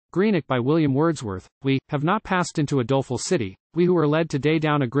Greenock by William Wordsworth. We have not passed into a doleful city, we who are led today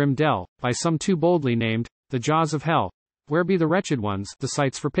down a grim dell, by some too boldly named, the jaws of hell. Where be the wretched ones, the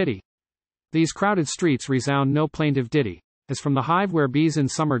sights for pity? These crowded streets resound no plaintive ditty. As from the hive where bees in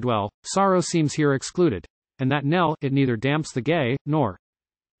summer dwell, sorrow seems here excluded. And that knell, it neither damps the gay, nor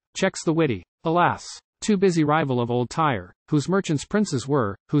checks the witty. Alas! Too busy rival of old Tyre, whose merchants princes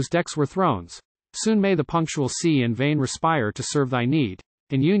were, whose decks were thrones. Soon may the punctual see in vain respire to serve thy need,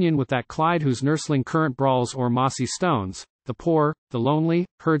 in union with that Clyde whose nursling current brawls o'er mossy stones, the poor, the lonely,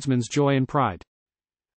 herdsman's joy and pride.